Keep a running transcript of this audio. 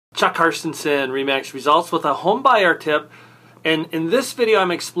Chuck Carstensen, Remax Results, with a home buyer tip. And in this video, I'm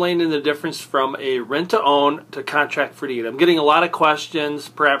explaining the difference from a rent-to-own to contract for deed. I'm getting a lot of questions,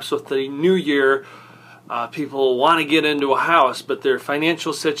 perhaps with the new year. People want to get into a house, but their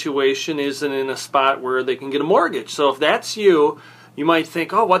financial situation isn't in a spot where they can get a mortgage. So if that's you, you might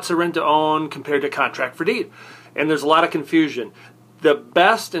think, oh, what's a rent-to-own compared to contract for deed? And there's a lot of confusion. The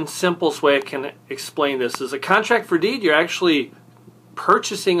best and simplest way I can explain this is a contract for deed, you're actually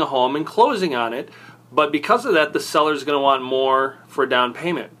purchasing a home and closing on it, but because of that, the seller is going to want more for a down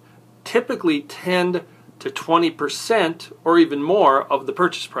payment. Typically 10 to 20% or even more of the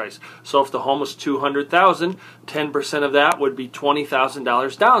purchase price. So if the home was $200,000, 10% of that would be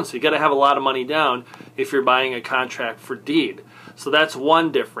 $20,000 down. So you got to have a lot of money down if you're buying a contract for deed. So that's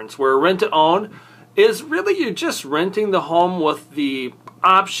one difference. Where a rent-to-own is really you're just renting the home with the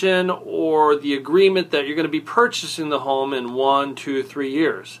option or the agreement that you're going to be purchasing the home in 1, 2, 3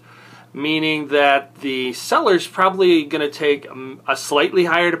 years. Meaning that the seller's probably going to take a slightly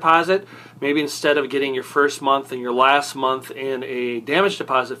higher deposit. Maybe instead of getting your first month and your last month in a damage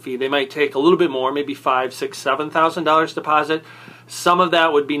deposit fee, they might take a little bit more, maybe $5,000, $6,000, $7,000 deposit. Some of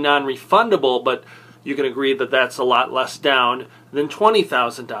that would be non-refundable, but you can agree that that's a lot less down than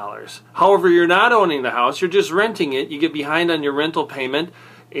 $20,000. However, you're not owning the house, you're just renting it. You get behind on your rental payment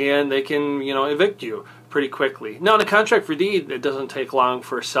and they can, evict you pretty quickly. Now, in a contract for deed, it doesn't take long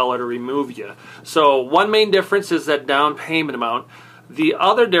for a seller to remove you. So one main difference is that down payment amount. The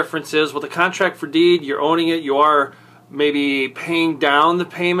other difference is with a contract for deed, you're owning it, you are maybe paying down the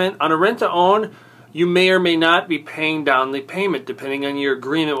payment. On a rent-to-own, you may or may not be paying down the payment depending on your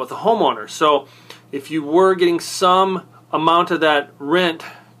agreement with the homeowner. So if you were getting some amount of that rent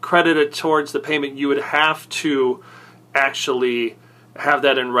credited towards the payment, you would have to actually have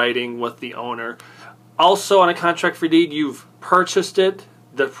that in writing with the owner. Also, on a contract for deed, you've purchased it,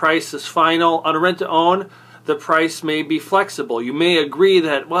 the price is final. On a rent-to-own, the price may be flexible. You may agree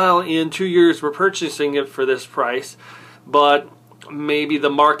that, well, in 2 years we're purchasing it for this price, but maybe the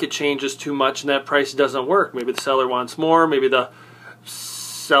market changes too much and that price doesn't work. Maybe the seller wants more, maybe the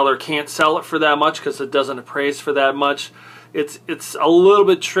seller can't sell it for that much because it doesn't appraise for that much. It's a little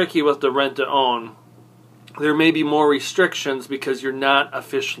bit tricky with the rent-to-own. There may be more restrictions because you're not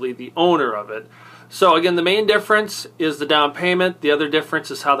officially the owner of it. So again, the main difference is the down payment. The other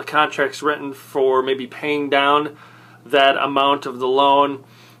difference is how the contract's written for maybe paying down that amount of the loan.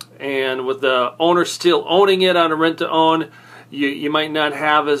 And with the owner still owning it on a rent-to-own, you might not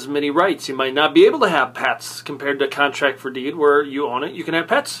have as many rights. You might not be able to have pets compared to a contract for deed where you own it, you can have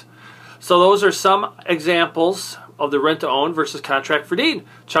pets. So those are some examples of the rent-to-own versus contract for deed.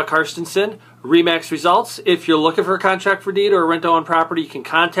 Chuck Carstensen, Remax Results. If you're looking for a contract for deed or a rent-to-own property, you can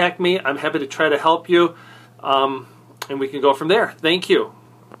contact me. I'm happy to try to help you, and we can go from there. Thank you.